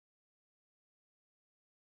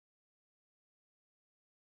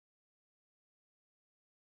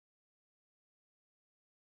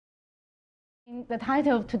The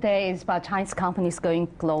title of today is about Chinese companies going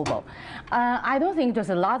global. I don't think there's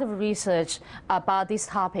a lot of research about this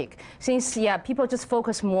topic, since people just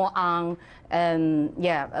focus more on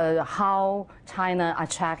how China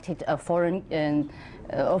attracted foreign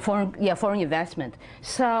investment.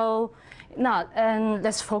 So now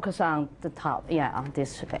let's focus on the top. On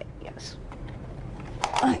this today. Yes.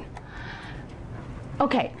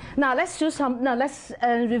 Okay, now let's do some. Now let's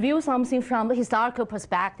review something from the historical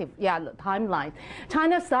perspective. The timeline.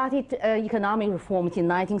 China started economic reforms in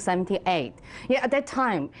 1978. At that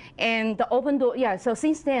time, and the open door. So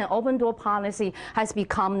since then, open door policy has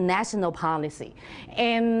become national policy,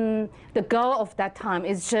 and the goal of that time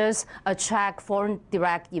is just attract foreign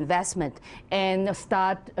direct investment and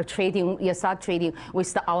start trading. Start trading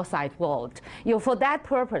with the outside world. For that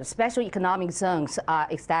purpose, special economic zones are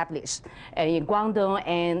established in Guangdong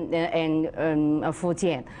and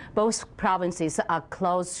Fujian. Both provinces are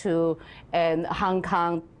close to Hong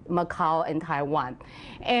Kong, Macau, and Taiwan.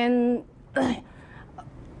 And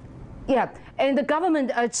and the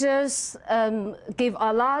government just give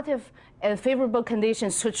a lot of favorable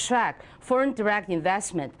conditions to attract foreign direct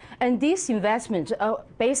investment. And these investments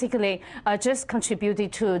basically just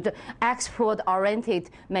contributed to the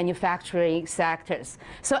export-oriented manufacturing sectors.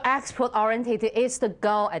 So export-oriented is the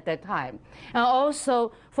goal at that time. And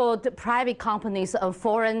also for the private companies of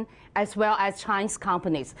foreign as well as Chinese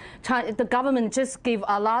companies. The government just give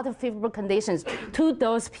a lot of favorable conditions to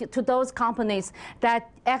those companies that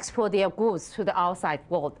export their goods to the outside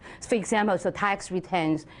world. For example, so tax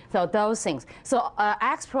returns, so those things. So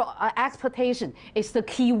exportation is the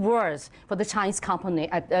key words for the Chinese company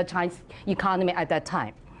Chinese economy at that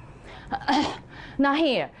time. Now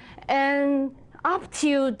here, and up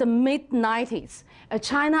to the mid-90s,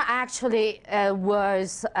 China actually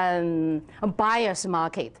was a buyer's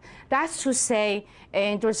market. That's to say,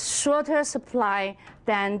 there's shorter supply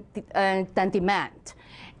than demand.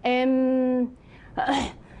 And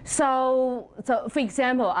so for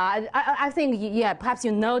example, I think, perhaps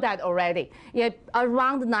you know that already.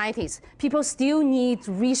 Around the 90s, people still need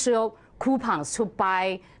resale coupons to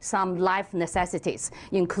buy some life necessities,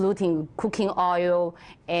 including cooking oil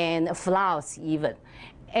and flours even.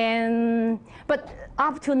 But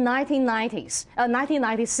up to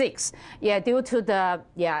 1996, due to the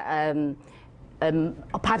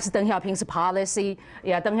perhaps Deng Xiaoping's policy,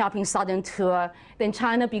 Deng Xiaoping's Southern Tour, then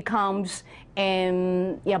China becomes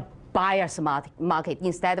buyer's market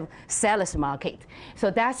instead of seller's market. So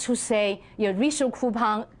that's to say, resale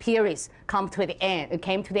coupon periods came to the end,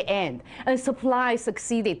 and supply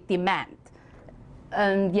succeeded demand.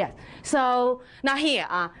 So now here,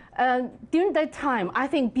 during that time, I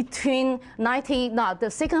think between the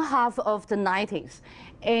second half of the 90s,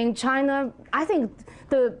 in China, I think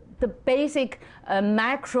the basic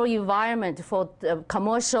macro environment for the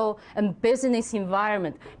commercial and business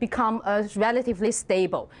environment become relatively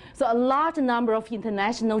stable. So a large number of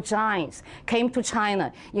international giants came to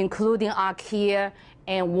China, including IKEA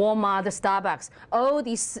and Walmart, Starbucks. All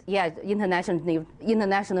these international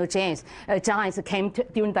giants came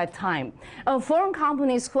during that time. Foreign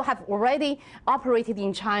companies who have already operated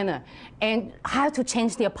in China and had to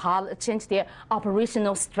change their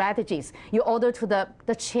operational strategies in order to the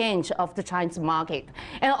change of the Chinese market.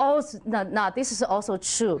 And also, now this is also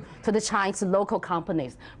true to the Chinese local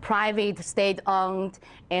companies, private, state-owned,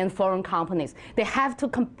 and foreign companies. They have to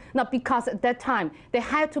because at that time they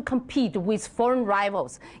had to compete with foreign rivals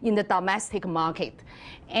in the domestic market.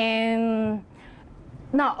 And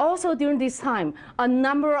now also during this time, a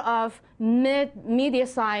number of medium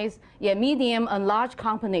and large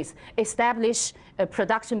companies establish a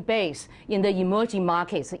production base in the emerging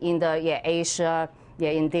markets in the Asia,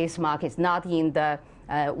 in these markets, not in the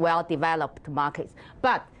well-developed markets.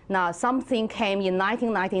 But now something came in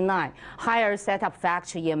 1999, Haier set up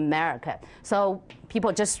factory in America. So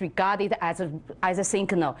people just regard it as a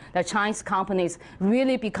signal that Chinese companies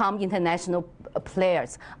really become international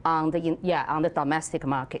players on the domestic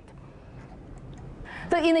market.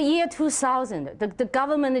 So in the year 2000, the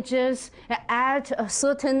government just add a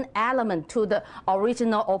certain element to the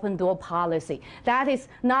original open door policy. That is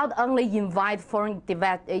not only invite foreign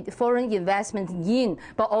investment in,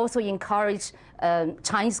 but also encourage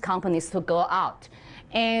Chinese companies to go out.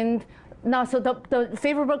 And now, so the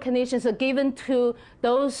favorable conditions are given to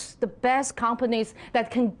the best companies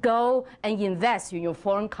that can go and invest in your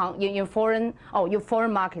foreign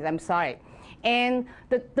market. I'm sorry. And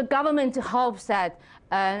the government hopes that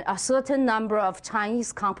a certain number of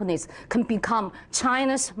Chinese companies can become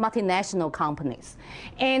China's multinational companies.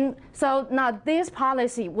 And so now this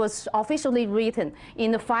policy was officially written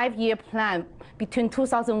in the 5-year plan between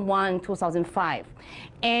 2001 and 2005.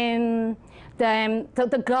 And then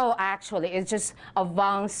the goal actually is just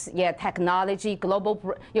advance technology,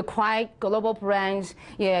 acquire global brands,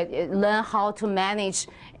 learn how to manage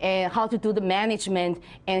and how to do the management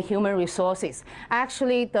and human resources.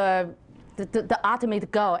 Actually, the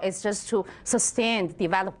ultimate goal is just to sustain the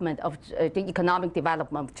development of the economic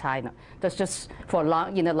development of China. That's just for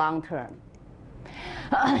in the long term.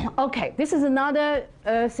 Okay, this is another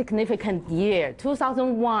significant year.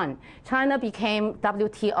 2001, China became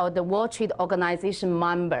WTO, the World Trade Organization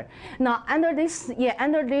member. Now, under this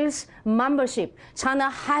membership, China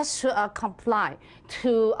has to comply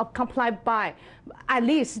by at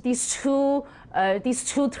least these two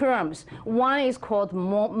terms. One is called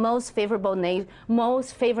most favored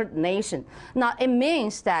nation. Now, it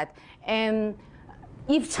means that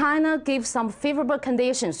if China gives some favorable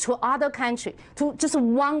conditions to other countries, to just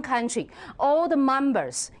one country, all the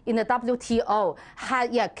members in the WTO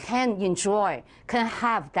can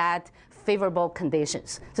have that favorable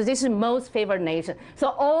conditions. So this is most favored nation. So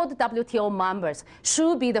all the WTO members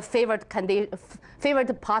should be the favored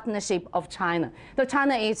partnership of China. So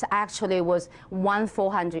China is actually was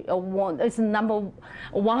it's number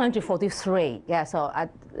 143. Yeah. So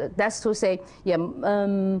that's to say,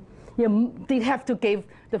 they have to give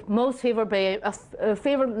the most favored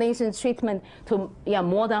nation treatment to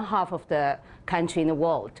more than half of the country in the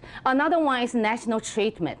world. Another one is national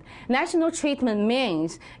treatment. National treatment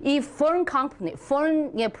means if foreign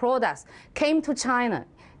products came to China,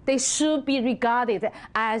 they should be regarded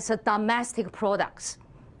as domestic products.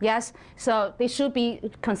 Yes, so they should be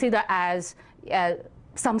considered as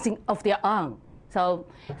something of their own. So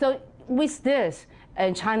with this,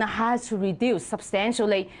 and China has to reduce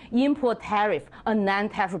substantially import tariff and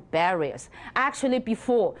non-tariff barriers. Actually,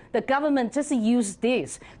 before, the government just used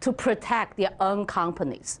this to protect their own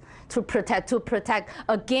companies, to protect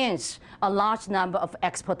against a large number of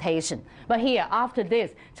exportation. But here, after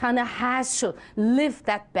this, China has to lift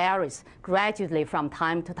that barriers gradually from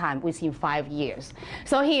time to time within 5 years.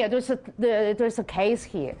 So here, there's a case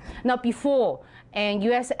here. Now, before, and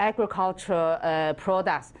U.S. agricultural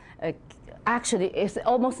products actually, it's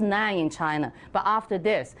almost 9 in China. But after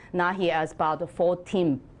this, now he has about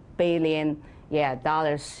 $14 billion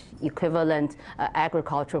dollars equivalent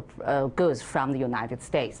agricultural goods from the United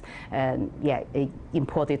States,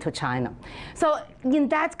 imported to China. So in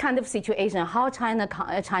that kind of situation, how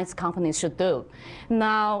Chinese companies should do?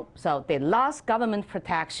 Now, so they lost government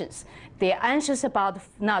protections. They're anxious about,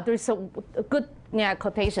 now there's a good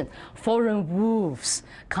quotation, foreign wolves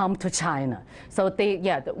come to China. So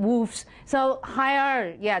the wolves, so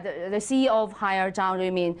the CEO of Haier, Zhang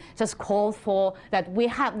Ruimin, just called for that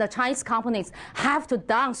the Chinese companies have to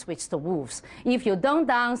dance with the wolves. If you don't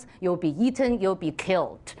dance, you'll be eaten, you'll be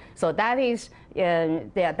killed. So that is,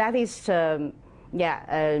 I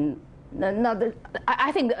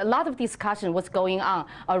think a lot of discussion was going on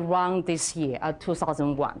around this year,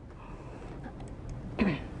 2001.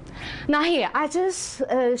 Now here, I just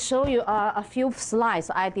show you a few slides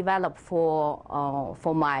I developed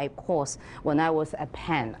for my course when I was at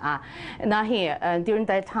Penn. Now here, during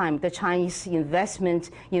that time, the Chinese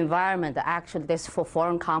investment environment actually is for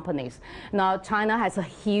foreign companies. Now China has a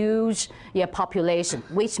huge population,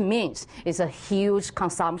 which means it's a huge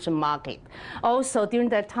consumption market. Also during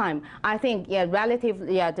that time, I think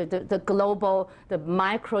the global, the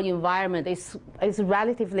micro environment is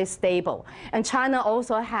relatively stable, and China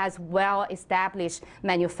also has well-established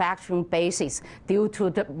manufacturing bases due to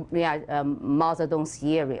the Mao Zedong's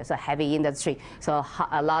theory, so heavy industry. So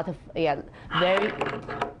a lot of very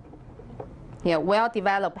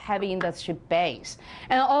well-developed heavy industry base,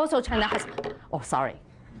 and also China has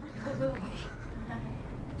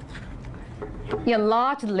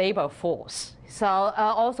large labor force. So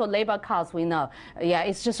also labor costs, we know,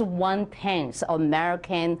 it's just 1/10 of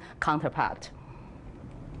American counterpart.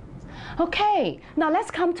 Okay, now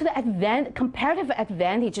let's come to the comparative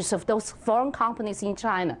advantages of those foreign companies in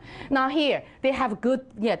China. Now here, they have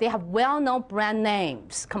well-known brand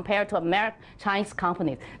names compared to Chinese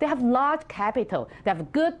companies. They have large capital, they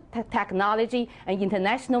have good technology and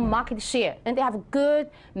international market share, and they have good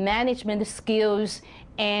management skills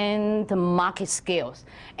and market skills.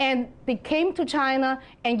 And they came to China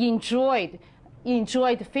and enjoyed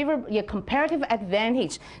favorable comparative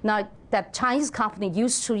advantage now that Chinese company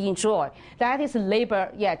used to enjoy. That is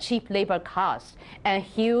cheap labor cost and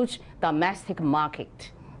huge domestic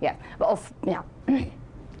market.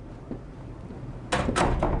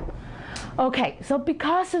 Okay, so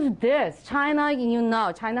because of this, China,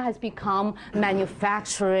 China has become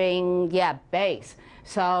manufacturing, base.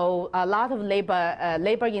 So a lot of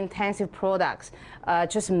labor-intensive products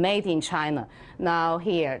just made in China. Now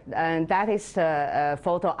here, and that is the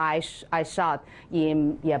photo I shot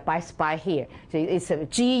in by here. So it's a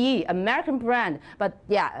GE, American brand, but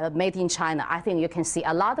made in China. I think you can see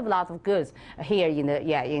a lot of goods here in the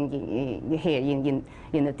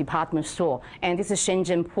in the department store. And this is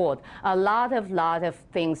Shenzhen port. A lot of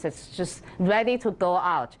things that's just ready to go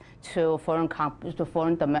out to foreign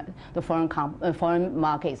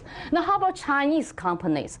markets. Now, how about Chinese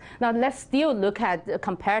companies? Now, let's still look at the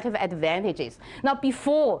comparative advantages. Now,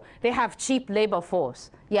 before they have cheap labor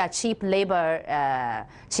force, cheap labor.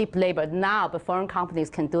 Now, the foreign companies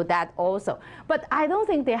can do that also. But I don't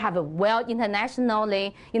think they have a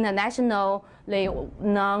internationally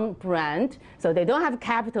known brand. So they don't have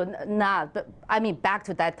capital now. But, I mean, back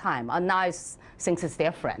to that time. Now things is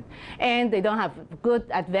different, and they don't have good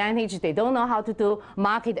advantage. They don't know how to do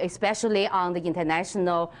market, especially on the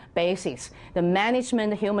international basis. The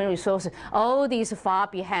management, human resources, all these far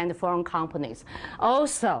behind foreign companies.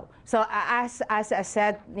 Also, so as I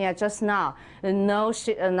said just now,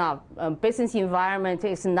 the business environment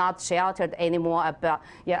is not sheltered anymore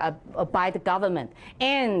by the government.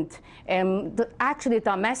 And actually,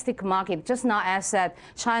 domestic market, just now as said,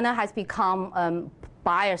 China has become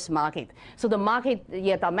buyer's market. So the market,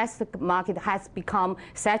 domestic market has become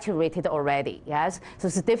saturated already. Yes, so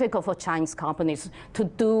it's difficult for Chinese companies to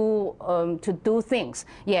do things.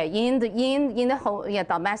 In the whole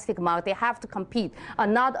domestic market, they have to compete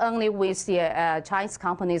not only with the Chinese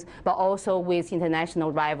companies but also with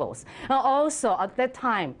international rivals. And also at that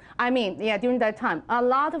time, during that time, a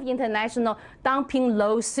lot of international dumping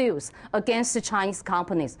lawsuits against the Chinese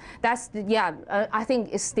companies. That's I think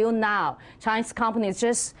it's still now Chinese companies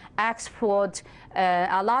just export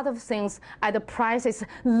a lot of things at the prices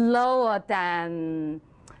lower than.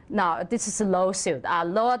 Now, this is a lawsuit,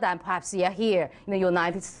 lower than perhaps here in the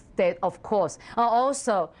United States, of course.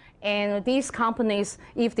 Also, and these companies,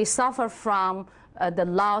 if they suffer from the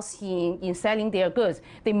loss in selling their goods,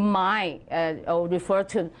 they might refer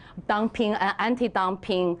to dumping and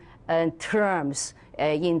anti-dumping terms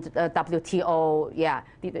in WTO,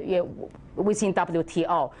 within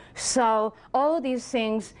WTO. So all these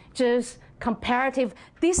things, just comparative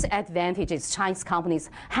disadvantages Chinese companies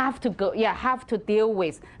have to deal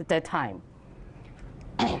with at that time.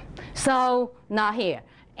 So now here,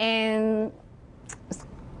 and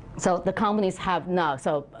so the companies have now,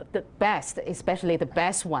 so the best, especially the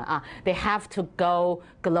best one, they have to go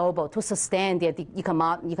global to sustain their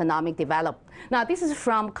economic development. Now, this is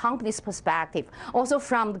from company's perspective. Also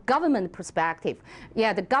from the government perspective,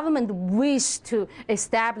 the government wished to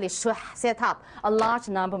set up a large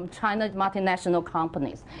number of China multinational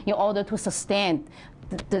companies in order to sustain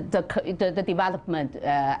the development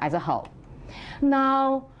as a whole.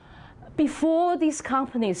 Now, before these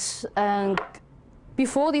companies are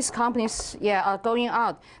going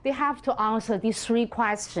out, they have to answer these three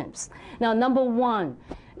questions. Now, number one,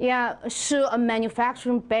 should a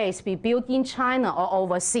manufacturing base be built in China or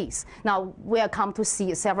overseas? Now, we'll come to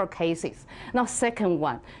see several cases. Now, second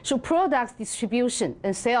one, should products distribution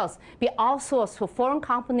and sales be outsourced to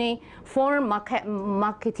foreign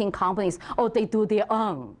marketing companies, or they do their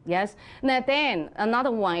own? Yes. Now, then another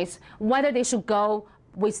one is whether they should go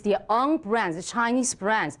with their own brands, the Chinese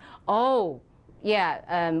brands,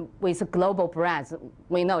 with global brands.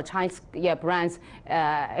 We know Chinese brands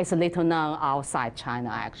is little known outside China,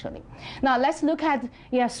 actually. Now, let's look at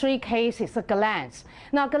three cases, a glance.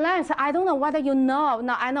 Now, glance, I don't know whether you know.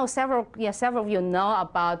 Now, I know several of you know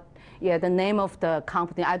about the name of the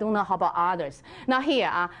company. I don't know how about others. Now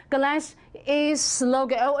here, Glance is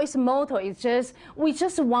slogan, its motto is just, we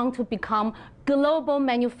just want to become global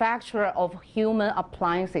manufacturer of human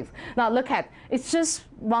appliances. Now look at, it's just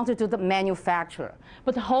want to do the manufacturer,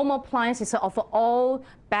 but home appliances are of all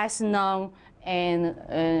best known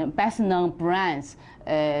brands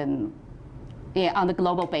on the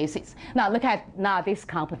global basis. Now look at this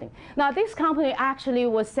company. Now this company actually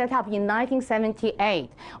was set up in 1978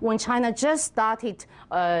 when China just started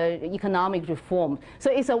economic reform. So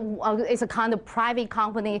it's a kind of private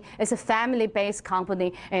company, it's a family-based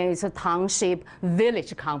company, and it's a township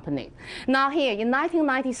village company. Now here in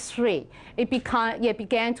 1993, it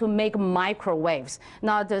began to make microwaves.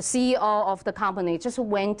 Now the CEO of the company just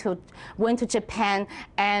went to Japan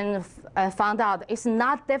and found out it's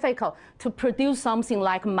not difficult to produce something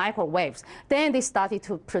like microwaves. Then they started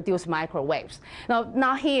to produce microwaves. Now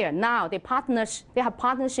they have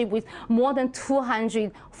partnership with more than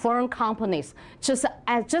 200 foreign companies, just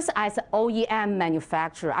as OEM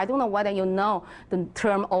manufacturer. I don't know whether you know the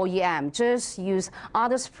term OEM. Just use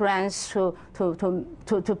other brands to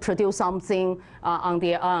produce something on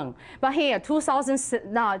their own. But here,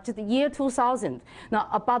 the year 2000, now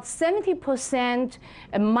about 70%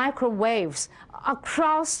 microwaves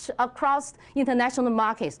across international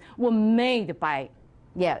markets were made by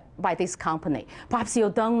this company. Perhaps you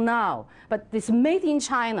don't know, but it's made in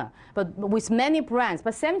China, but with many brands.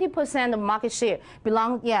 But 70% of market share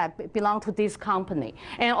belong to this company,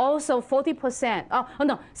 and also 40%.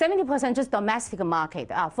 70% just domestic market,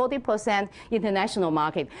 40% international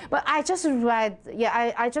market. But I just read,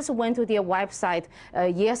 I just went to their website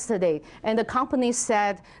yesterday, and the company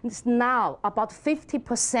said it's now about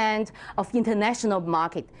 50% of international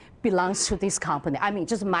market belongs to this company. I mean,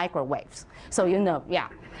 just microwaves. So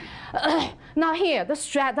now here,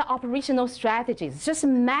 the operational strategies, just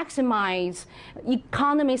maximize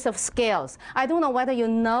economies of scales. I don't know whether you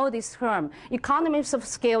know this term. Economies of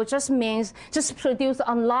scale just means just produce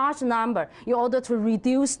a large number in order to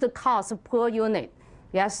reduce the cost per unit.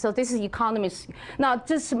 Yes, so this is economies. Now,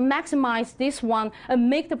 just maximize this one and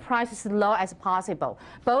make the price as low as possible,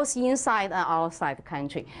 both inside and outside the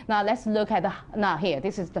country. Now, let's look at here.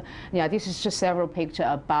 This is just several pictures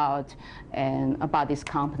about this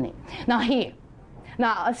company.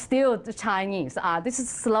 Now, still the Chinese. This is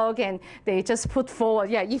a slogan they just put forward.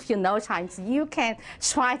 If you know Chinese, you can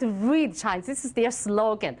try to read Chinese. This is their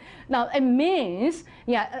slogan. Now, it means,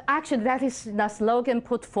 actually that is the slogan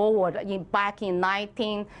put forward back in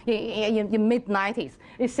mid-90s.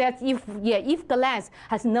 It says if Glance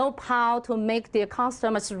has no power to make their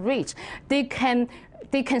customers rich, they can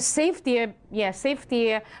save their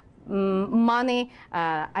money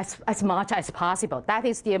as much as possible. That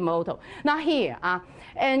is their motto. Now here,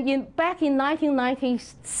 back in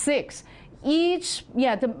 1996,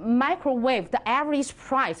 the microwave, the average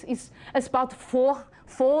price is about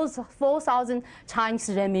 4,000 Chinese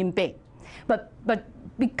renminbi. But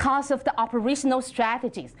because of the operational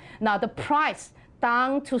strategies, now the price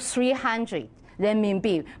down to 300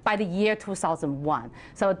 renminbi by the year 2001.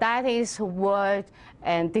 So that is what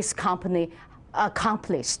this company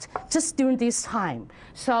accomplished just during this time.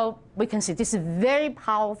 So we can see this is a very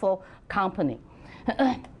powerful company.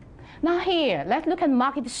 Now here, let's look at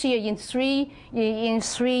market share in three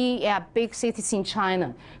big cities in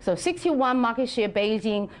China. So 61 market share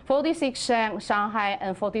Beijing, 46 Shanghai,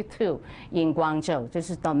 and 42 in Guangzhou. This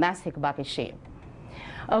is domestic market share.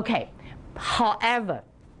 Okay, however,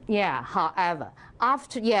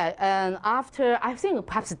 after I think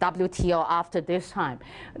perhaps WTO after this time,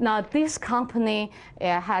 now this company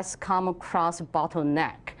has come across a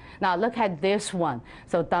bottleneck. Now look at this one.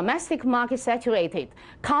 So domestic market saturated,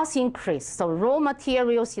 cost increase. So raw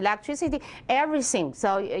materials, electricity, everything.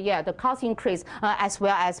 So the cost increase as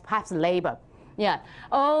well as perhaps labor.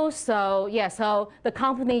 Also, so the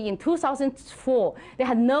company in 2004, they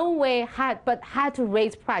had no way but had to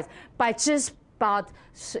raise price by just about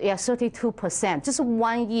 32%, just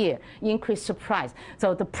 1 year increase the price.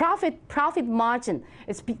 So the profit margin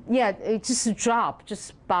is it just dropped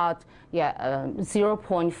just about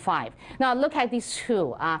 0.5. Now look at these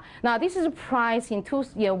two. Now this is a price in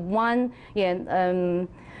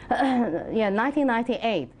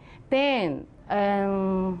 1998. Then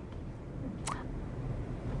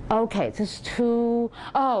okay, this two.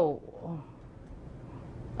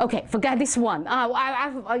 Okay, forget this one.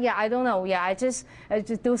 I don't know. I just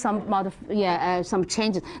do some some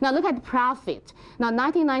changes. Now look at the profit. Now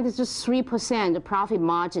 1990 is just 3% the profit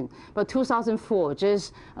margin, but 2004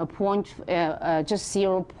 just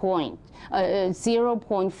 0.5.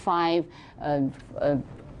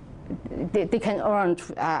 They can earn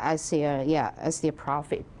as their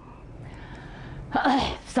profit.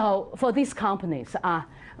 So for these companies,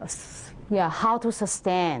 how to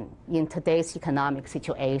sustain in today's economic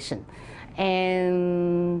situation.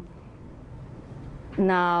 And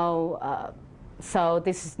now, so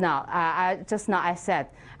this is now, I just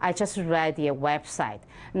read their website.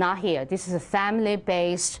 Now here, this is a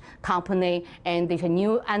family-based company, and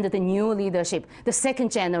under the new leadership, the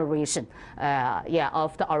second generation,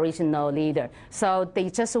 of the original leader. So they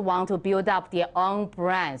just want to build up their own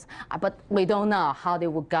brands, but we don't know how they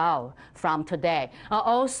will go from today.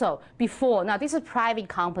 Also, before, now this is a private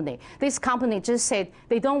company. This company just said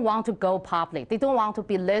they don't want to go public. They don't want to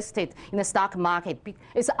be listed in the stock market.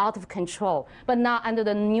 It's out of control. But now under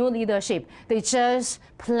the new leadership, they just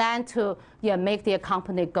plan to make their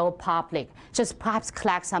company go public, just perhaps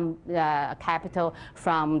collect some capital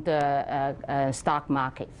from the stock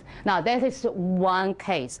markets. Now, that is one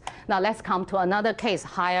case. Now, let's come to another case,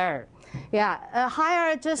 Haier. Yeah,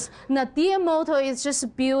 Haier their motto is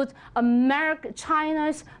just build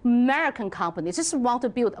China's American company. Just want to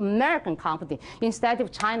build American company instead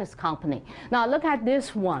of China's company. Now look at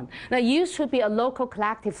this one. Now it used to be a local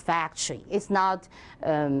collective factory. It's not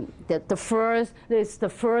the first. It's the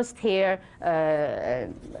first here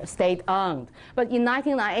state-owned. But in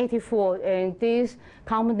 1984, this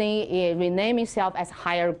company renamed itself as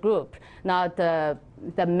Haier Group. Now the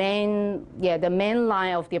main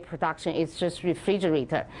line of their production is just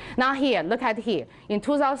refrigerator. Now here, look at here. In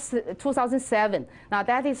 2007, now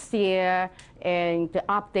that is the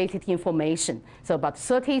updated information. So about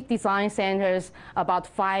 30 design centers, about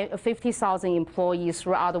 50,000 employees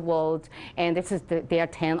throughout the world, and this is their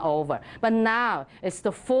turnover. But now it's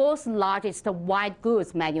the fourth largest white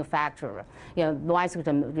goods manufacturer. White goods,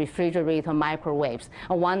 refrigerator, microwaves,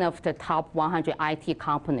 one of the top 100 IT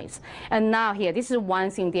companies. And now here, this is one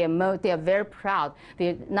thing they are very proud.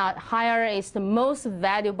 Now Haier is the most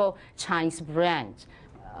valuable Chinese brand,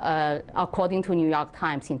 according to New York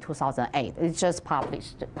Times in 2008. It's just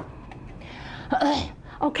published.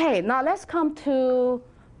 Okay, now let's come to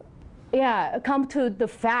the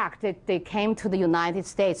fact that they came to the United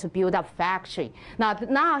States to build up factory.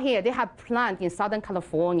 Now here they have plant in Southern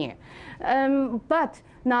California, but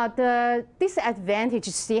now the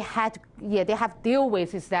disadvantages they have to deal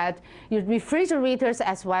with is that refrigerators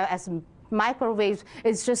as well as microwaves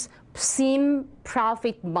is just slim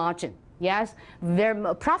profit margin. Yes,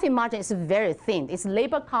 profit margin is very thin. It's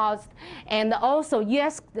labor cost, and also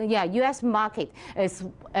U.S. market is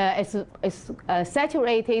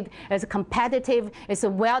saturated, it's competitive, it's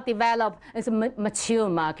well developed, it's a mature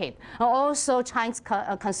market. Also, Chinese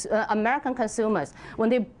American consumers,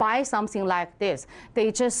 when they buy something like this,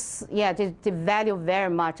 they just they value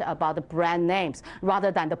very much about the brand names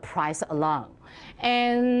rather than the price alone.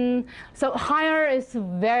 And so Haier is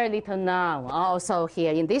very little known. Also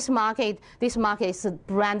here in this market is a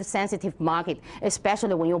brand sensitive market,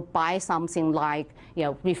 especially when you buy something like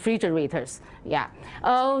refrigerators. Yeah.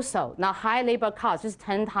 Also now high labor cost is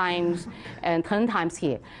 10 times and 10 times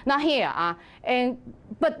here. Now here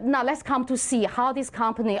but now let's come to see how this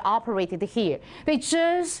company operated here. They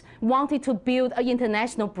just wanted to build an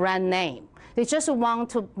international brand name. They just want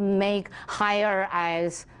to make Haier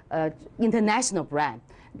as international brand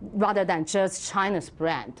rather than just China's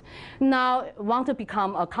brand. Now want to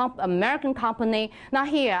become a American company. Now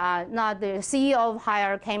here, now the CEO of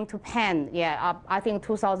Haier came to Penn. I think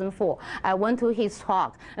 2004. I went to his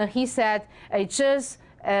talk, and he said just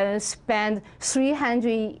spend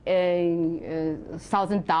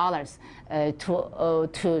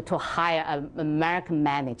 $300,000 to hire an American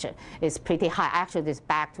manager. It's pretty high. Actually, it's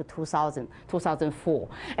back to 2004.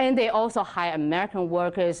 And they also hire American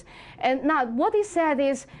workers. And now what he said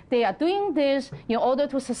is they are doing this in order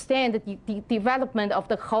to sustain the development of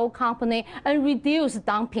the whole company and reduce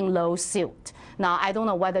dumping lawsuit. Now I don't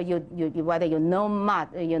know whether you know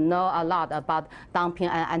a lot about dumping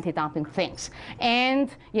and anti-dumping things. And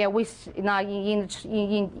we now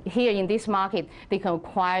here in this market they can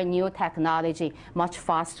acquire new technology much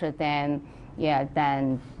faster than if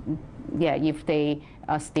they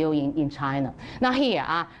are still in China. Now here,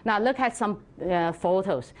 now look at some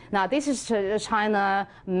photos. Now this is China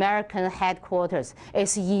American headquarters.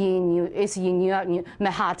 It's in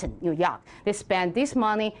Manhattan, New York. They spent this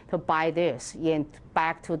money to buy this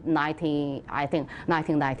back to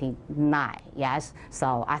 1999. Yes,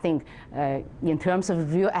 so I think in terms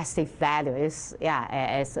of real estate value, it's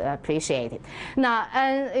appreciated. Now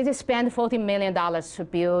and it spent $40 million to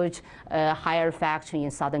build a Haier factory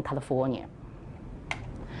in Southern California.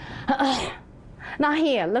 Now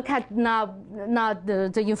here, look at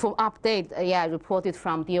the info update reported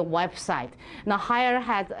from their website. Now Haier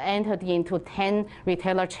had entered into 10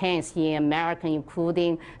 retailer chains in America,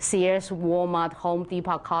 including Sears, Walmart, Home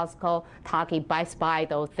Depot, Costco, Target, Best Buy,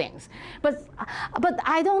 those things. But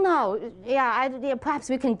I don't know. Perhaps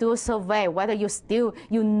we can do a survey whether you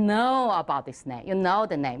know about this name, you know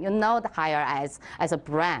the name, you know the Haier as a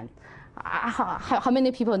brand. How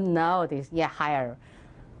many people know this? Haier.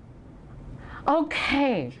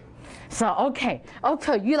 Okay, So okay,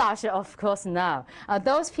 Yu Laoshi, of course, no.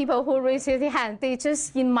 Those people who raise their hand, they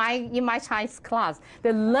just in my Chinese class,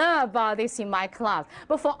 they learn about this in my class.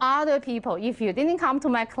 But for other people, if you didn't come to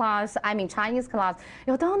my class, I mean Chinese class,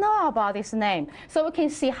 you don't know about this name. So we can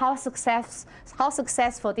see how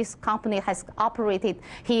successful this company has operated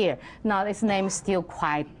here. Now its name is still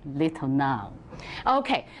quite little known.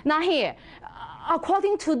 Okay, now here.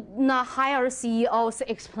 According to the higher CEO's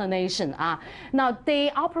explanation, now they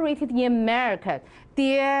operated in America.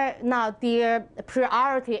 Their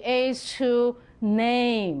priority is to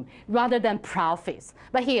name rather than profits.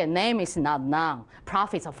 But here, name is not known.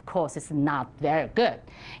 Profits, of course, is not very good.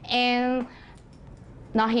 And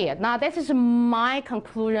now this is my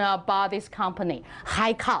conclusion about this company.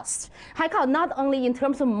 High cost. High cost not only in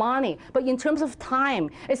terms of money, but in terms of time.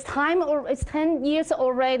 It's 10 years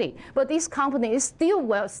already. But this company is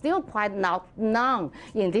still quite not known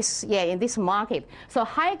in this market. So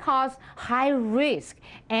high cost, high risk,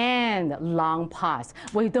 and long path.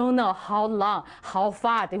 We don't know how long, how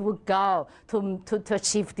far they will go to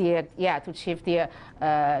achieve their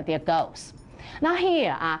goals. Now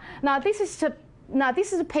here, this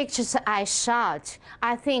is the pictures I shot,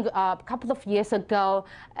 I think a couple of years ago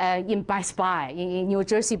in Best Buy, in New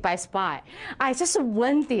Jersey Best Buy. I just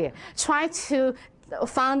went there, try to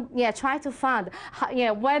find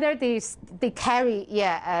whether they carry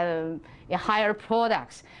higher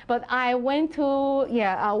products. But I went to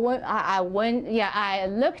I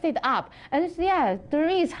looked it up, and there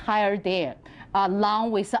is higher there,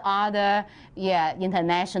 along with other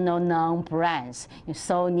international known brands,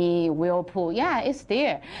 Sony, Whirlpool. It's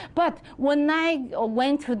there. But when I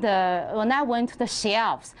went to the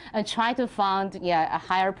shelves and tried to find a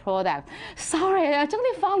higher product, sorry, I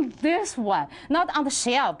only found this one, not on the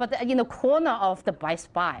shelf, but in the corner of the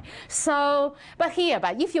Best Buy. So, but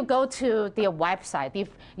if you go to their website, if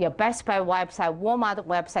your Best Buy website, Walmart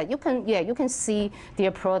website, you can see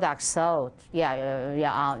their products sold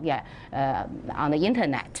on the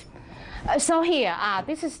internet. So here,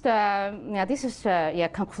 this is the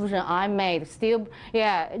conclusion I made. Still,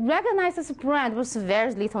 recognize this brand was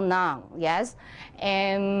very little known. Yes,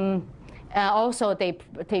 and also they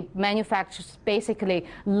manufacture basically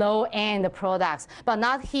low-end products, but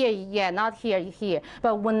not here. Not here.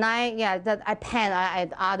 But when I at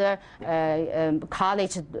other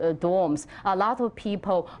college dorms, a lot of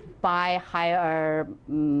people buy higher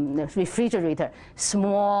refrigerator,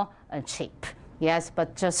 small and cheap. Yes,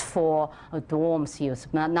 but just for dorms use,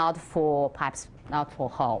 not for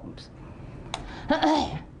homes.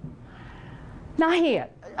 Now here,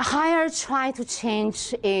 Haier try to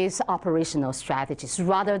change its operational strategies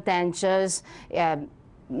rather than just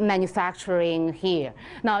manufacturing here.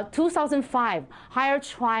 Now, 2005, Haier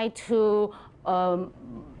tried to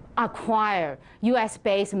acquire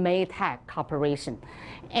U.S.-based Maytag Corporation,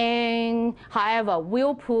 and however,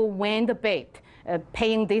 Whirlpool won the bid.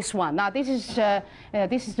 Paying this one. Now this is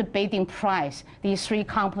the bidding price. These three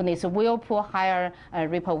companies, Whirlpool, Haier,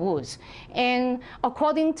 Ripple Woods, and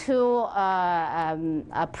according to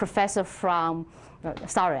a professor from.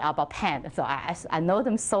 Sorry about Penn. So I know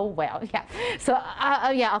them so well. So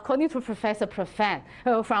according to Professor Profan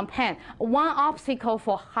from Penn, one obstacle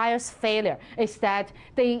for Haier's failure is that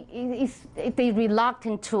they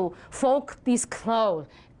reluctant to disclose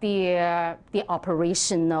the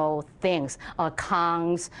operational things,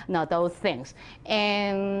 accounts, those things,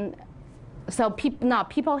 and so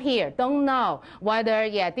people here don't know whether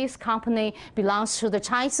this company belongs to the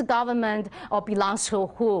Chinese government or belongs to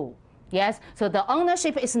who. Yes, so the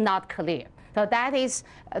ownership is not clear. So that is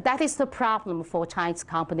the problem for Chinese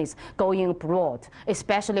companies going abroad,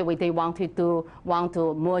 especially when they want to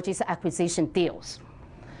mergers acquisition deals.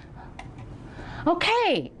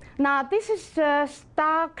 Okay. Now, this is the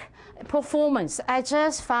stock performance. I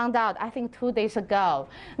just found out, I think 2 days ago.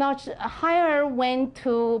 Now, Haier went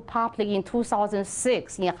to public in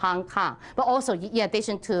 2006 in Hong Kong, but also in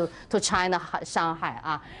addition to China,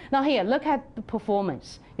 Shanghai. Now here, look at the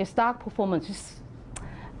performance. The stock performance,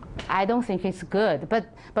 I don't think it's good, but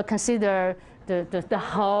consider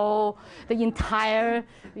the entire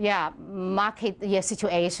market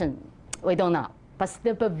situation. We don't know, but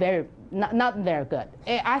still not very good.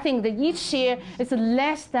 I think that each share is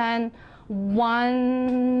less than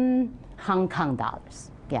 $1 Hong Kong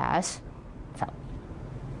dollars. Yes. So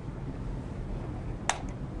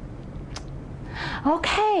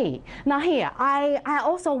Okay, now here, I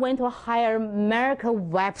also went to a Hire America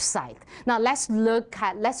website. Now let's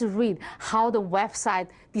read how the website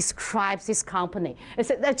describes this company.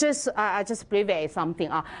 I just abbreviate something.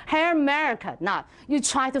 Hire America. Now you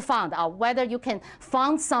try to find out whether you can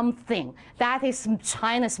find something that is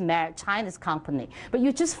China's company, but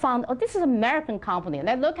you just found, oh, this is an American company.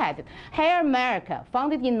 Let's look at it. Hire America,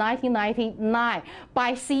 founded in 1999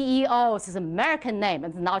 by CEOs. It's an American name,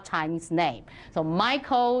 it's not Chinese name. So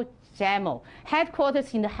Michael Jamel,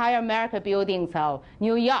 headquarters in the Hire America building, so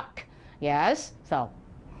New York. Yes. So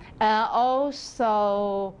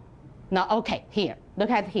also, now okay, here. Look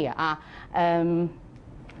at here.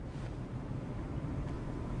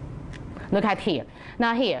 Look at here.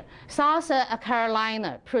 Now here, South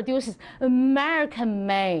Carolina produces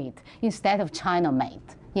American-made instead of China-made.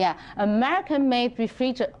 Yeah, American-made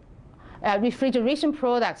refrigeration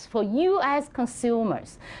products for U.S.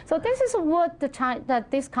 consumers. So this is what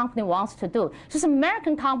this company wants to do. Just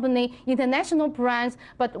American company, international brands,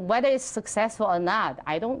 but whether it's successful or not,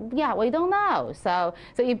 we don't know. So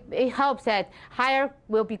it helps that Hire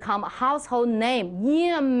will become a household name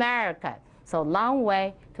in America. So long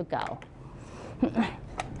way to go.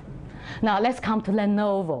 Now let's come to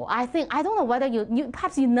Lenovo. I don't know whether you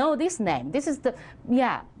perhaps you know this name. This is the,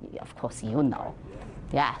 yeah, of course you know.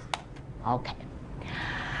 Yeah. Okay.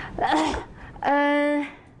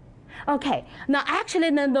 Okay. Now,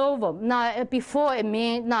 actually, Lenovo. Now, before it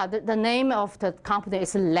means now the name of the company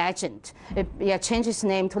is Legend. It changed its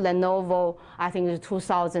name to Lenovo. I think in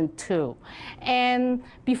 2002, and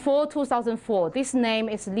before 2004, this name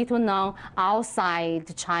is little known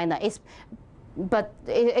outside China. But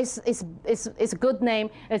it's a good name.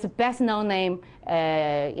 It's the best known name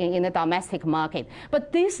in the domestic market.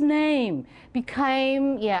 But this name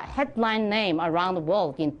became headline name around the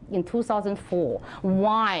world in 2004.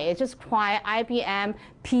 Why? It's just quite IBM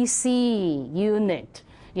PC unit.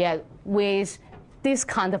 Yeah, with this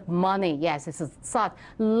kind of money. Yes, it's such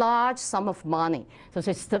large sum of money. So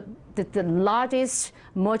it's the largest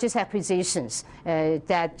mergers acquisitions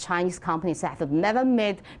that Chinese companies have never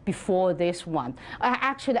made before this one.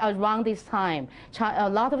 Actually, around this time, a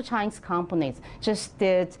lot of Chinese companies just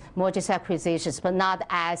did mergers acquisitions, but not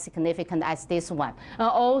as significant as this one.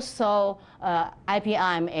 Also,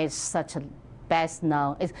 IBM is such a best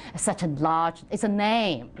known. It's such a large, it's a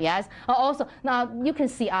name, yes? Also, now you can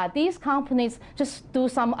see these companies just do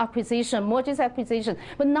some acquisition, mergers acquisition,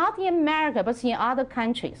 but not in America, but in other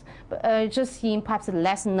countries, but just in perhaps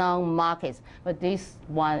less known markets. But this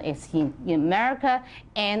one is in America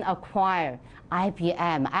and acquire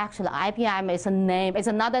IBM. Actually, IBM is a name, it's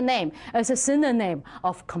another name, it's a synonym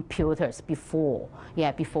of computers before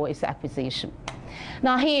its acquisition.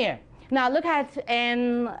 Now here, now look at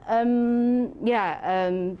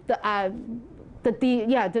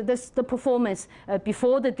the performance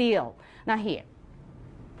before the deal. Now here.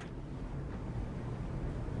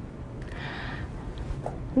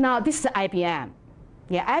 Now this is IBM.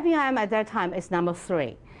 Yeah, IBM at that time is number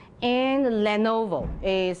 3, and Lenovo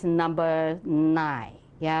is number 9.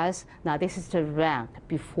 Yes. Now this is the rank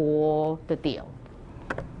before the deal.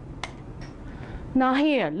 Now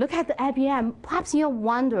here, look at the IBM. Perhaps you're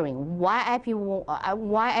wondering why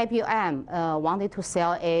IBM wanted to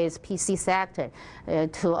sell its PC sector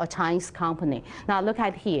to a Chinese company. Now look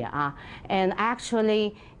at here, and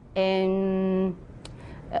actually in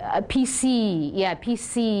PC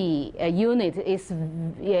unit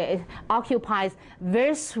it occupies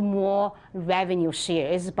very small revenue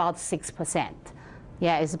share. It's about 6%.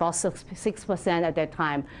 Yeah, it's about 6% at that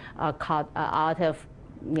time out of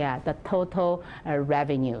the total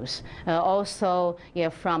revenues. Also,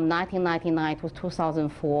 from 1999 to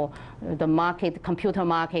 2004, the computer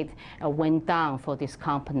market went down for this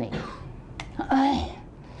company.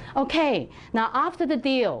 Okay, now after the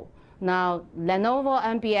deal, now Lenovo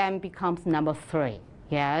IBM becomes number 3.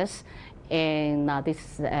 Yes, and now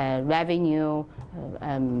this is revenue.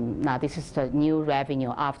 Now this is the new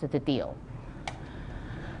revenue after the deal.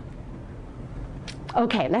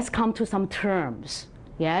 Okay, let's come to some terms.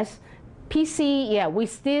 Yes, PC,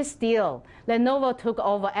 with this deal, Lenovo took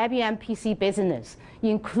over IBM PC business,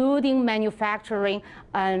 including manufacturing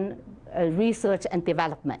and research and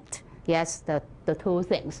development. Yes, the two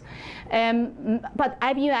things. But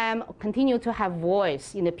IBM continued to have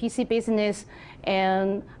voice in the PC business,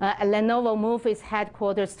 and Lenovo moved its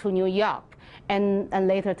headquarters to New York and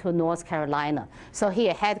later to North Carolina. So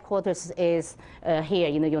here, headquarters is here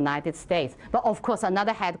in the United States, but of course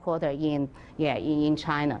another headquarters in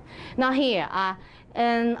China. Now here,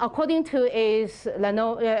 and according to its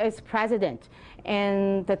president,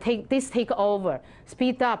 and this takeover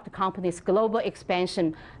speed up the company's global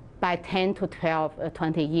expansion by 10 to 12,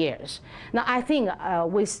 20 years. Now, I think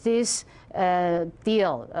with this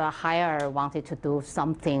deal, Haier wanted to do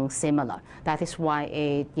something similar. That is why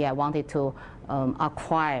it wanted to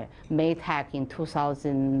acquire Maytag in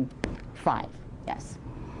 2005. Yes.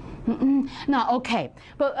 Now, okay,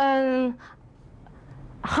 but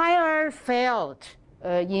Haier failed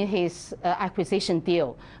in his acquisition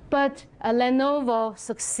deal, but Lenovo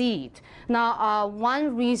succeed. Now,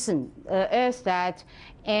 one reason is that,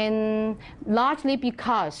 and largely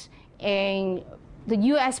because the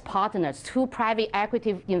U.S. partners, two private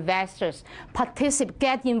equity investors,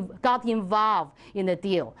 got involved in the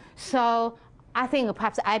deal. So I think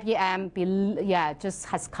perhaps IBM, just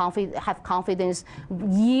have confidence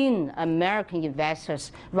in American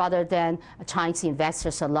investors rather than Chinese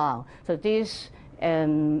investors alone. So this,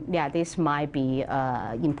 this might be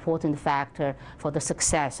an important factor for the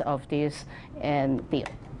success of this deal.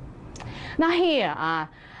 Now here,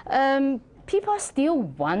 people are still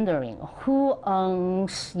wondering who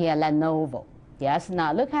owns Lenovo. Yes.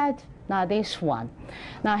 Now look at this one.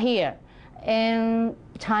 Now here,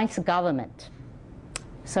 Chinese government.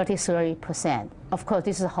 33%. Of course,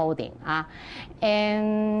 this is holding.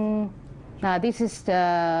 And this is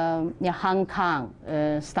the Hong Kong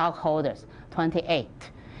stockholders, 28.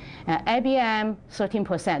 IBM,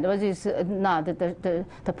 13%. Which is, no, the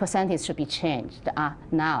percentage should be changed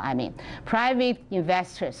now. I mean, private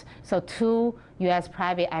investors. So two U.S.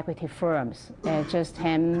 private equity firms, just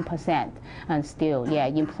 10%, and still,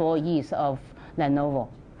 employees of Lenovo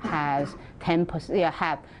has 10%.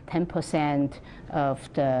 Have 10%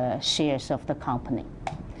 of the shares of the company.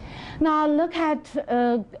 Now look at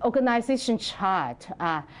organization chart,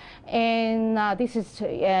 and this is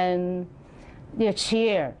the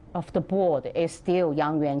chair of the board is still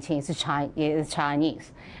Yang Yuanqing, is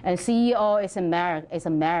Chinese, and CEO is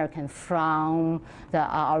American from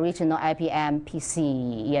the original IBM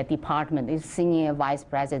PC department, is senior vice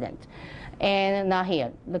president. And now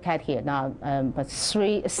here, look at here now, but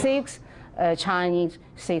six Chinese,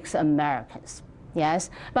 6 Americans. Yes,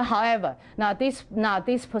 but however, now this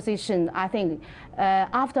position, I think,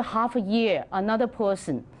 after half a year, another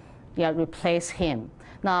person, replaced him.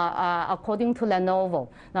 Now, according to Lenovo,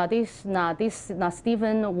 now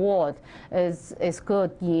Stephen Ward is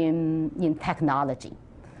good in technology,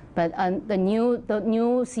 but the new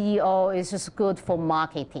CEO is just good for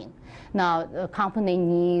marketing. Now, the company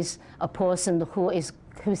needs a person who's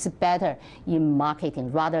better in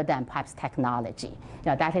marketing rather than perhaps technology.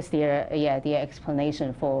 That is their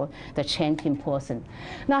explanation for the change in person.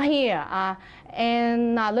 Now here,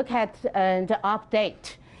 and now look at the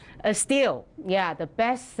update. Still, the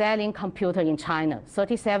best-selling computer in China,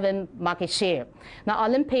 37 market share. Now,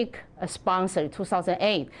 Olympic sponsor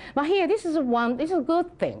 2008. But here, this is a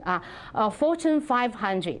good thing. Fortune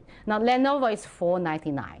 500. Now, Lenovo is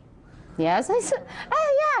 $499. Yes, you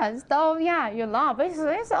laugh.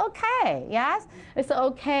 It's okay. Yes, it's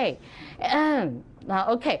okay.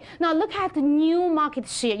 Okay. Now look at the new market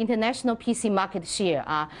share, international PC market share.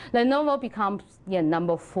 Lenovo becomes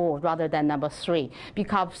number 4 rather than number 3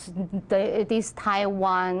 because this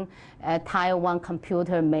Taiwan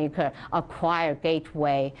computer maker acquired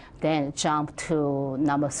Gateway, then jumped to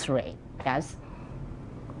number 3. Yes.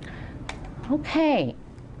 Okay.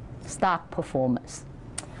 Stock performance.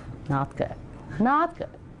 Not good. Not good.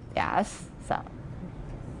 Yes. So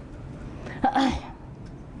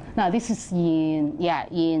now this is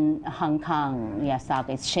in Hong Kong stock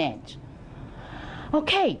exchange.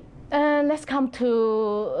 Okay, let's come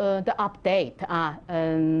to the update.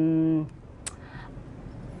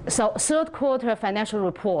 So third quarter financial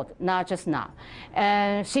report, not just now.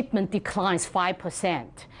 Shipment declines 5%,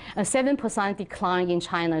 a 7% decline in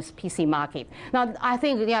China's PC market. Now, I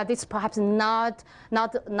think this is perhaps not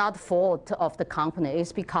fault of the company.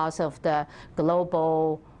 It's because of the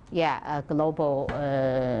global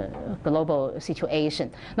global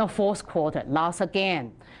situation. Now, fourth quarter loss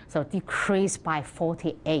again, so decreased by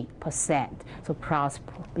 48%. So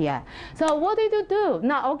So what did you do?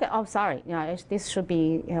 Now, okay. Oh, sorry. This should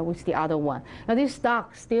be with the other one. Now, this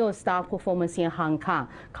stock performance in Hong Kong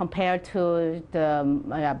compared to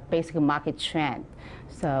the basic market trend.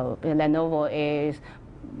 So Lenovo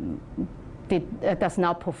does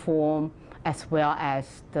not perform as well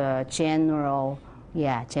as the general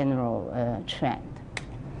trend.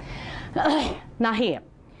 Now here,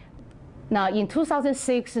 in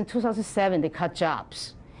 2006 and 2007 they cut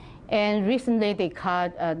jobs, and recently they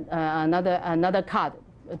cut another cut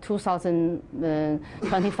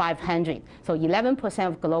 2,500, so 11%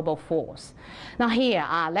 of global force. Now here,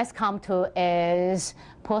 let's come to is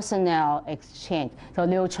personnel exchange. So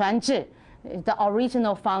Liu Chuanzhi, the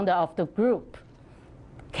original founder of the group,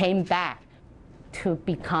 came back to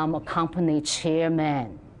become a company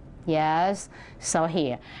chairman. Yes, so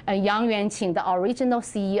here. And Yang Yuanqing, the original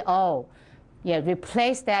CEO,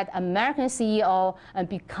 replaced that American CEO and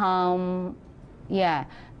become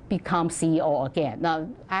CEO again. Now,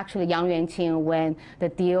 actually, Yang Yuanqing, when the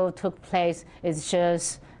deal took place, is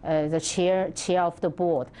just the chair of the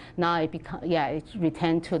board. Now it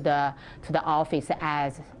returned to the office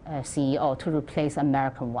as CEO to replace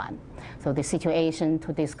American one. So the situation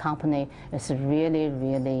to this company is really,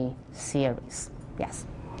 really serious. Yes.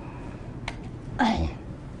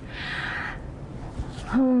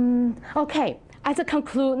 Okay. As a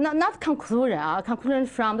conclusion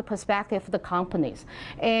from the perspective of the companies,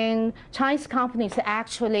 and Chinese companies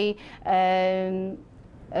actually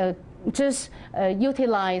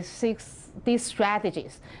utilize these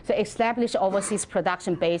strategies to establish overseas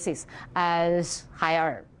production bases as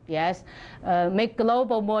higher. Yes, make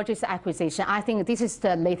global mergers acquisition. I think this is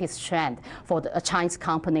the latest trend for the Chinese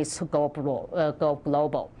companies to go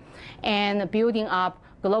global, and building up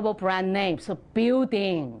global brand names. So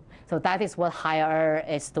building. So that is what Haier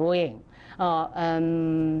is doing.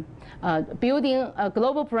 Building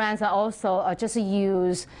global brands are also just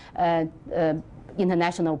use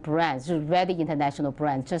international brands, ready international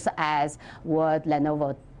brands, just as what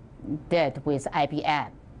Lenovo did with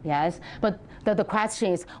IBM. Yes, but the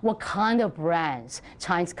question is, what kind of brands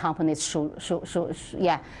Chinese companies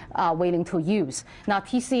are willing to use? Now,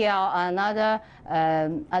 TCL,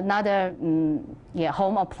 another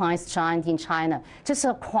home appliance giant in China, just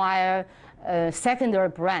acquire secondary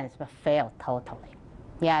brands, but failed totally.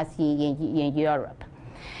 Yes, in Europe.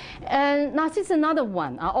 And now this is another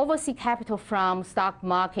one, overseas capital from stock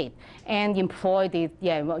market and employ the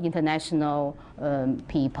international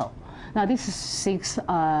people. Now this is 6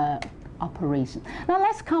 operations. Now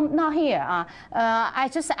let's come now here. I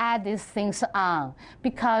just add these things on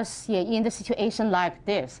because in the situation like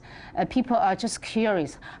this, people are just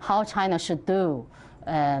curious how China should do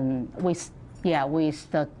with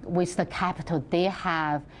the capital they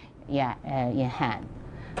have in hand.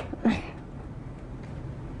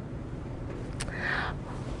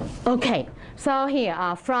 Okay, so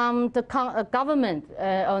here from the government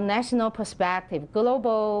or national perspective,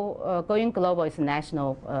 going global is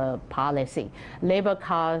national policy. Labor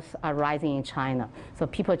costs are rising in China, so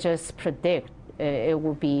people just predict it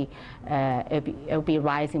will be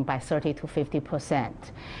rising by 30 to 50%,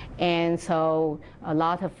 and so a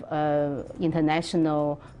lot of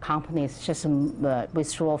international companies just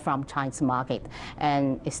withdraw from Chinese market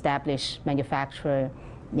and establish manufacturer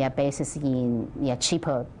bases in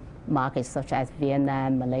cheaper markets such as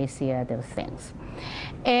Vietnam, Malaysia, those things.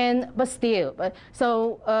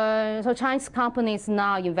 So Chinese companies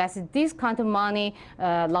now invested this kind of money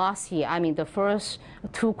last year. I mean, the first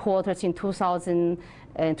 2 quarters in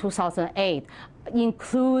 2008,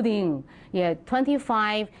 including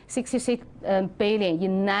 66 billion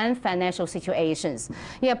in non-financial situations.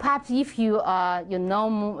 Perhaps if you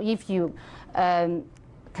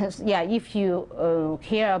if you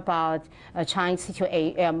care about Chinese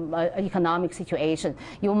economic situation,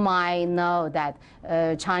 you might know that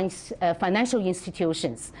Chinese financial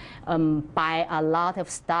institutions buy a lot of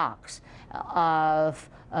stocks of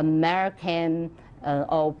American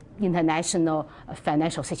or international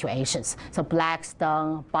financial situations. So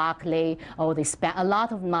Blackstone, Barclays, they spend a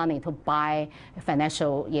lot of money to buy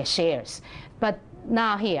financial shares. But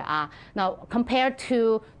now here, now compared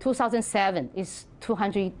to 2007, it's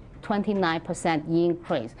 229%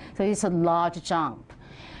 increase. So it's a large jump.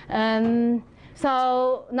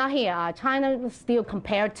 So now here, China still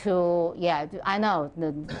compared to, I know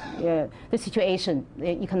the situation,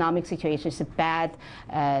 the economic situation is bad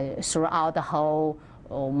throughout the whole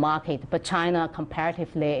market, but China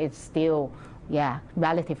comparatively is still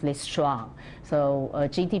relatively strong. So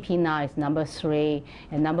GDP now is number 3,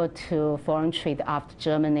 and number 2 foreign trade after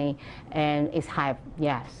Germany, and it's high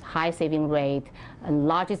saving rate, and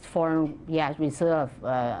largest foreign reserve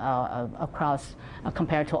across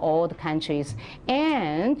compared to all the countries.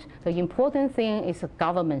 And the important thing is the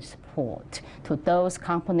government support to those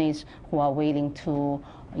companies who are willing to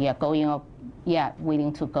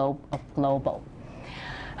willing to go global.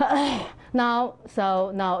 Now,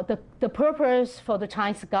 the purpose for the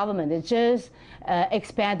Chinese government is just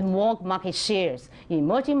expand more market shares in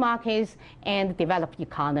emerging markets and developed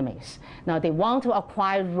economies. Now, they want to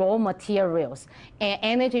acquire raw materials and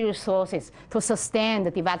energy resources to sustain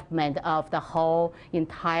the development of the whole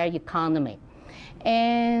entire economy.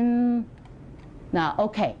 And now,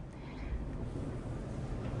 okay.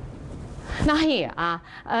 Now here,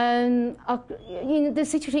 in the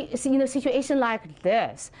situation like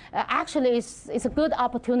this, actually it's a good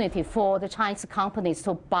opportunity for the Chinese companies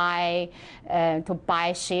to buy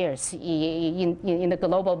shares in the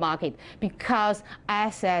global market, because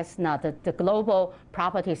assets now the global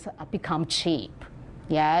properties become cheap.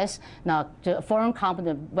 Yes, now the foreign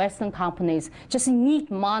companies, Western companies just need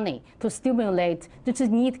money to stimulate, they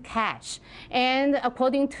just need cash. And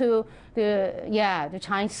according to the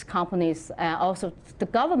Chinese companies, also the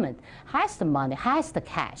government has the money, has the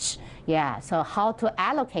cash. Yeah, so how to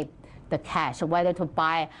allocate the cash, whether to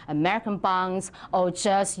buy American bonds or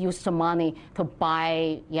just use the money to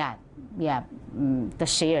buy, the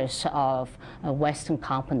shares of Western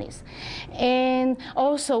companies. And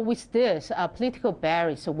also with this, political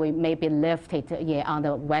barriers we may be lifted on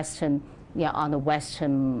the Western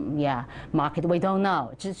market. We don't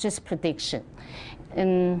know, just prediction.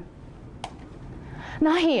 And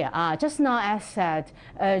now here, just now as said,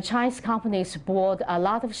 Chinese companies bought a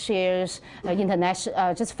lot of shares,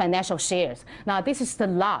 international, just financial shares. Now this is the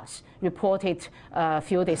loss reported a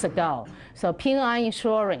few days ago. So Ping An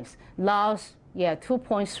Insurance lost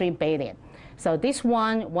 2.3 billion. So this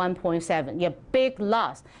one, 1.7, big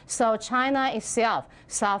loss. So China itself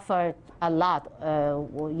suffered a lot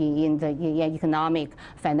in the economic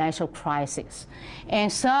financial crisis.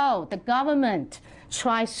 And so the government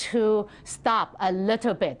tries to stop a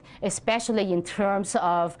little bit, especially in terms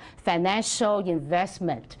of financial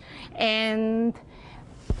investment. And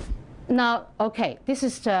now, okay, this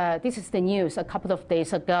is the news a couple of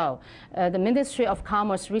days ago. The Ministry of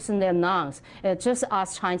Commerce recently announced just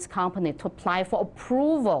asked Chinese company to apply for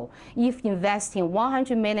approval if investing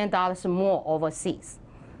 $100 million more overseas.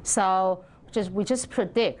 So we just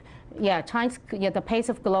predict, the pace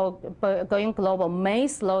of going global may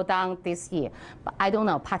slow down this year, but I don't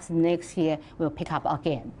know, perhaps next year will pick up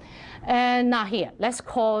again. And now here, let's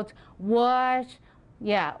quote what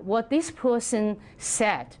this person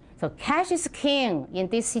said. So cash is king in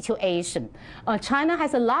this situation. China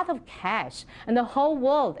has a lot of cash, and the whole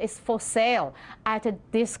world is for sale at a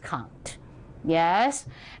discount. Yes.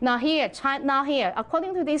 Now here,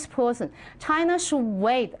 according to this person, China should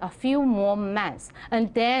wait a few more months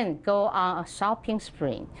and then go on a shopping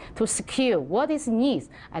spree to secure what it needs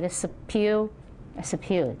at a superior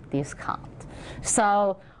discount.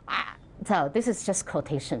 So this is just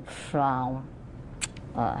quotation from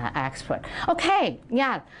an expert. Okay,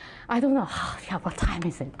 I don't know. What time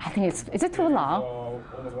is it? I think is it too long?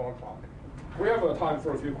 Almost 1 o'clock. We have time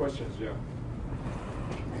for a few questions. So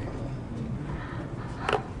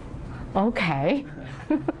Okay.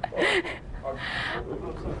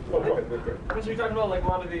 you're talking about like a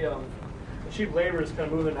lot of the cheap labor is kind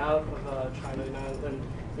of moving out of China now, and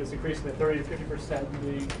it's increasing to 30 to 50%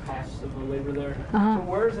 the cost of the labor there. So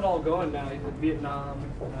where is it all going now? Vietnam,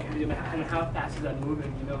 and how fast is that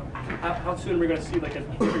moving? How soon are we going to see like a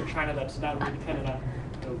different China that's not really dependent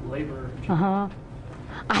on labor?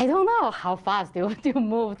 I don't know how fast they will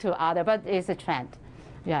move to other, but it's a trend.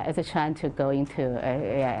 Yeah, it's a trend to go into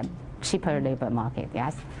a cheaper labor market.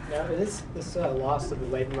 Yes. Now, this loss of the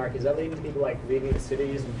labor market, is that leading to people like leaving the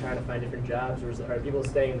cities and trying to find different jobs, or are people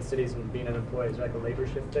staying in the cities and being unemployed? Is there like a labor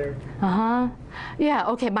shift there? Yeah.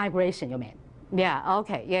 Okay. Migration, you mean? Yeah.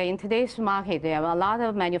 Okay. Yeah. In today's market, there are a lot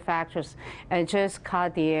of manufacturers just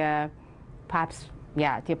cut their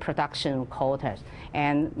their production quotas,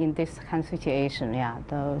 and in this kind of situation,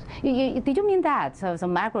 those. Did you mean that? So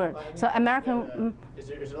migrant, American. Is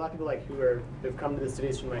there a lot of people like who've come to the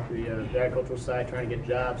cities from like the agricultural side trying to get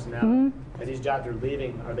jobs, and now as these jobs are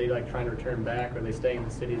leaving, are they like trying to return back, or are they staying in the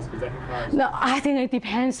cities? Because that can cause. No, I think it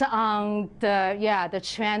depends on the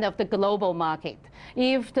trend of the global market.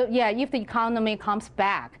 If the economy comes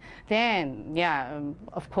back, then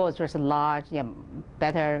of course there's a large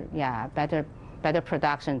better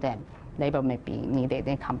production, then labor may be needed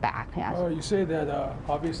and come back. Yes. You say that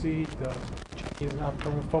obviously the Chinese not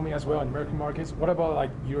performing as well in American markets. What about like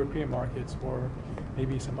European markets or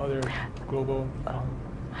maybe some other global?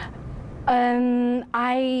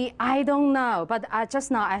 I don't know, but just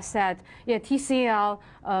now I said TCL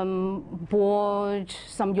bought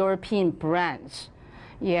some European brands.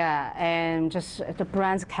 Yeah, and just the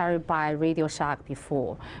brands carried by Radio Shack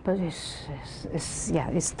before, but it's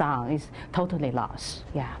down. It's totally lost.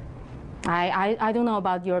 Yeah. I don't know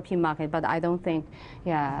about European market, but I don't think,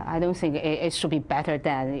 I don't think it should be better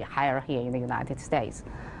than higher here in the United States.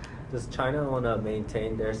 Does China want to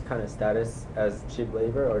maintain their kind of status as cheap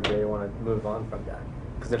labor, or do they want to move on from that?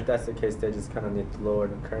 Because if that's the case, they just kind of need to lower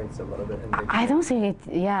the currency a little bit. And I don't think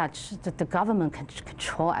the government can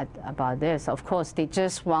control about this. Of course, they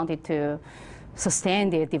just wanted to sustain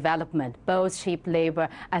their development, both cheap labor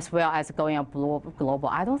as well as going up global.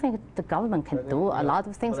 I don't think the government can do a lot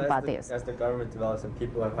of things about this. As the government develops and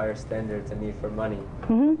people have higher standards and need for money,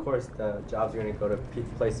 of course the jobs are going to go to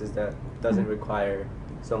places that doesn't require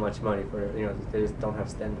so much money for, they just don't have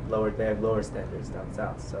they have lower standards down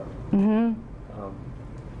south. So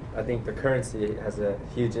I think the currency has a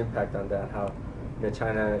huge impact on that, how the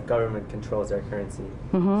China government controls their currency.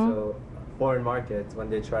 So foreign markets, when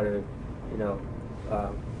they try to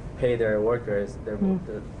pay their workers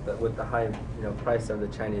with the high price of the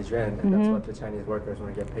Chinese yuan, and that's what the Chinese workers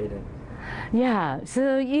want to get paid in. Yeah,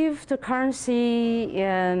 so if the currency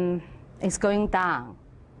is going down,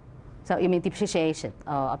 so you mean depreciation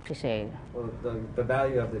or appreciation? Well, the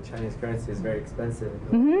value of the Chinese currency is very expensive.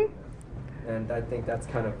 And I think that's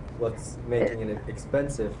kind of what's making it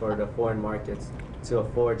expensive for the foreign markets to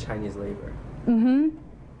afford Chinese labor.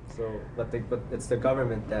 So, but it's the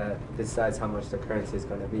government that decides how much the currency is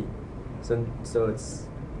going to be. So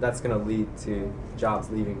that's going to lead to jobs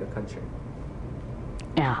leaving the country.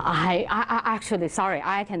 Yeah, I actually, sorry,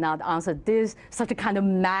 I cannot answer this such a kind of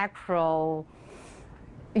macro,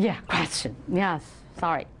 question. Yes,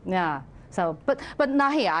 sorry, yeah. So, but now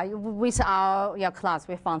here with our class,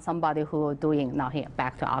 we found somebody who are doing now here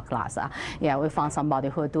back to our class. We found somebody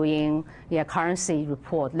who are doing currency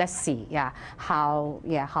report. Let's see how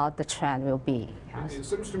the trend will be. Yes. It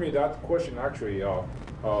seems to me that question actually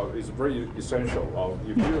is very essential.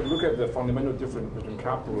 If you look at the fundamental difference between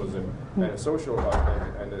capitalism and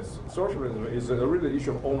socialism is really the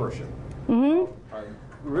issue of ownership.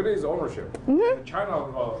 Really is ownership. China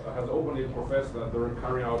has openly professed that they're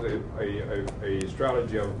carrying out a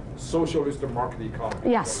strategy of socialist market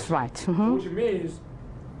economy. Yes, right. Which means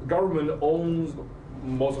the government owns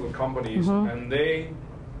most of the companies, and they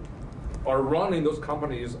are running those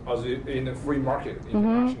companies as in a free market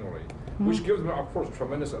internationally, which gives them, of course,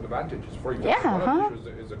 tremendous advantages. For example, one of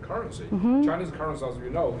the issues is the currency. Chinese currency, as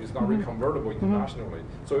you know, is not really convertible internationally.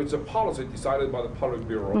 So it's a policy decided by the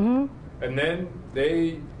Politburo. And then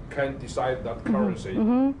they can decide that currency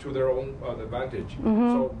to their own advantage.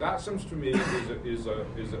 So that seems to me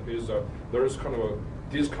there is kind of a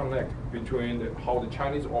disconnect between how the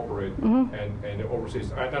Chinese operate and the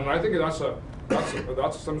overseas. And I think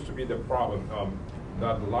that seems to be the problem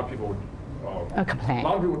that a lot of people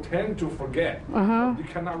tend to forget. You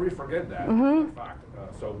cannot really forget that fact.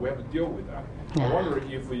 So we have to deal with that. I wonder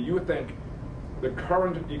if you think the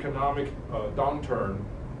current economic downturn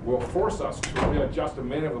will force us to readjust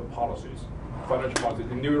many of the policies, financial policies,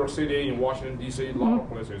 in New York City, in Washington, D.C., a lot of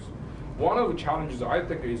places. One of the challenges, I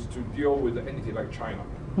think, is to deal with an entity like China,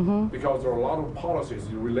 because there are a lot of policies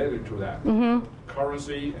related to that,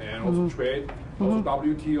 currency and also trade, also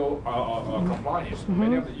WTO compliance,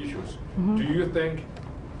 many of the issues. Do you think,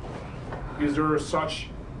 is there such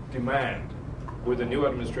demand with the new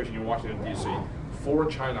administration in Washington, D.C., for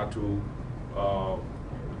China to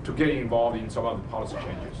get involved in some of the policy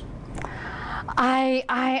changes? I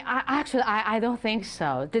don't think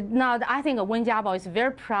so. No, I think Wen Jiabao is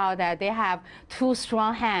very proud that they have two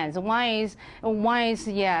strong hands. One is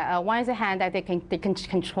a hand that they can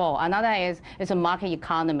control. Another is a market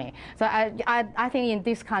economy. So I think in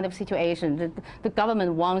this kind of situation, the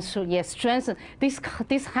government wants to strengthen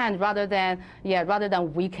this hand rather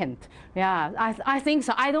than weaken. Yeah, I think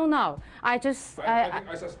so. I don't know. I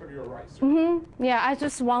suspect you're right. Sir. I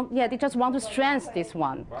just want. They just want to strengthen this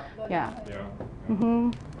one. Yeah.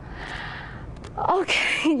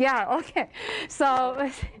 Okay. Yeah. Okay. So. Okay,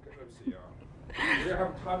 let's see. We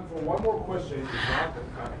have time for one more question.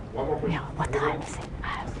 One more question. Yeah. What time is it?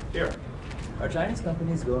 Here. Are Chinese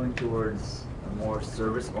companies going towards a more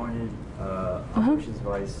service-oriented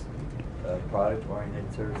operations-wise,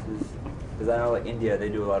 product-oriented services? Because I know, like India, they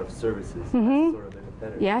do a lot of services. That's sort of their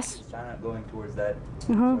competitor. Yes. Is China going towards that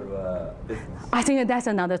sort of business? I think that's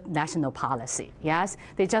another national policy. Yes,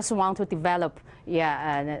 they just want to develop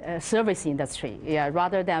a service industry.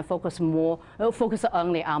 Rather than focus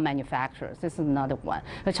only on manufacturers. This is another one.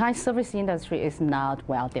 The Chinese service industry is not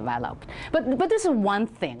well developed. But this is one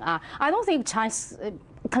thing. I don't think Chinese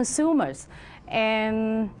consumers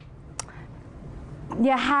and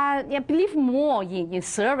believe more in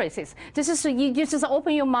services. This is you just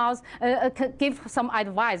open your mouth, give some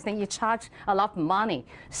advice, then you charge a lot of money.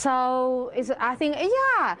 So I think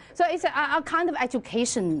so it's a kind of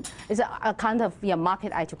education. It's a kind of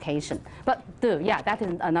market education. But that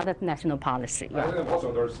is another national policy. I think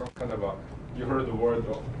also there's some kind of you heard the word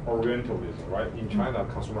Orientalism, right? In China,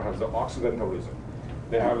 consumer has the Occidentalism.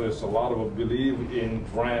 They have a lot of belief in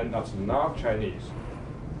brand that's not Chinese.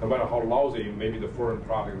 No matter how lousy maybe the foreign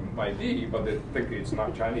product might be, but they think it's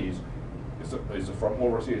not Chinese. It's from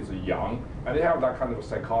overseas, it's young, and they have that kind of a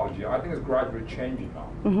psychology. I think it's gradually changing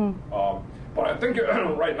now. But I think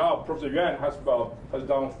right now, Professor Yuan has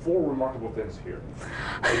done 4 remarkable things here.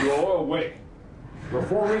 You're all awake. There are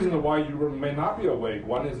 4 reasons why you may not be awake.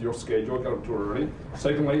 One is your schedule got up too early.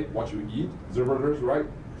 Secondly, what you eat, burgers, right?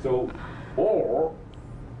 So, or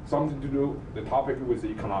something to do, the topic with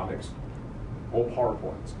economics, or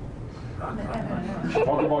PowerPoints.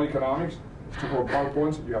 Talk about economics, talk about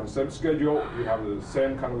PowerPoints, you have the same schedule, you have the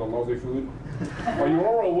same kind of a lousy food, but you're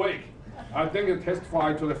all awake. I think it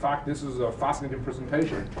testifies to the fact this is a fascinating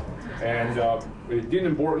presentation. And it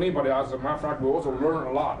didn't bore anybody. As a matter of fact, we also learned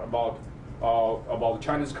a lot about the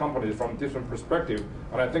Chinese companies from different perspectives.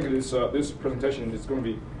 And I think this presentation is going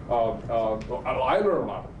to be, I learned a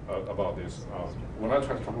lot about this. When I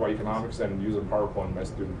try to talk about economics and use a PowerPoint, my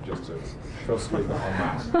student just fell asleep en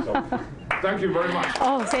masse. So thank you very much.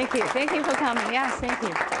 Oh, thank you. Thank you for coming. Yes, thank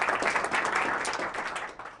you.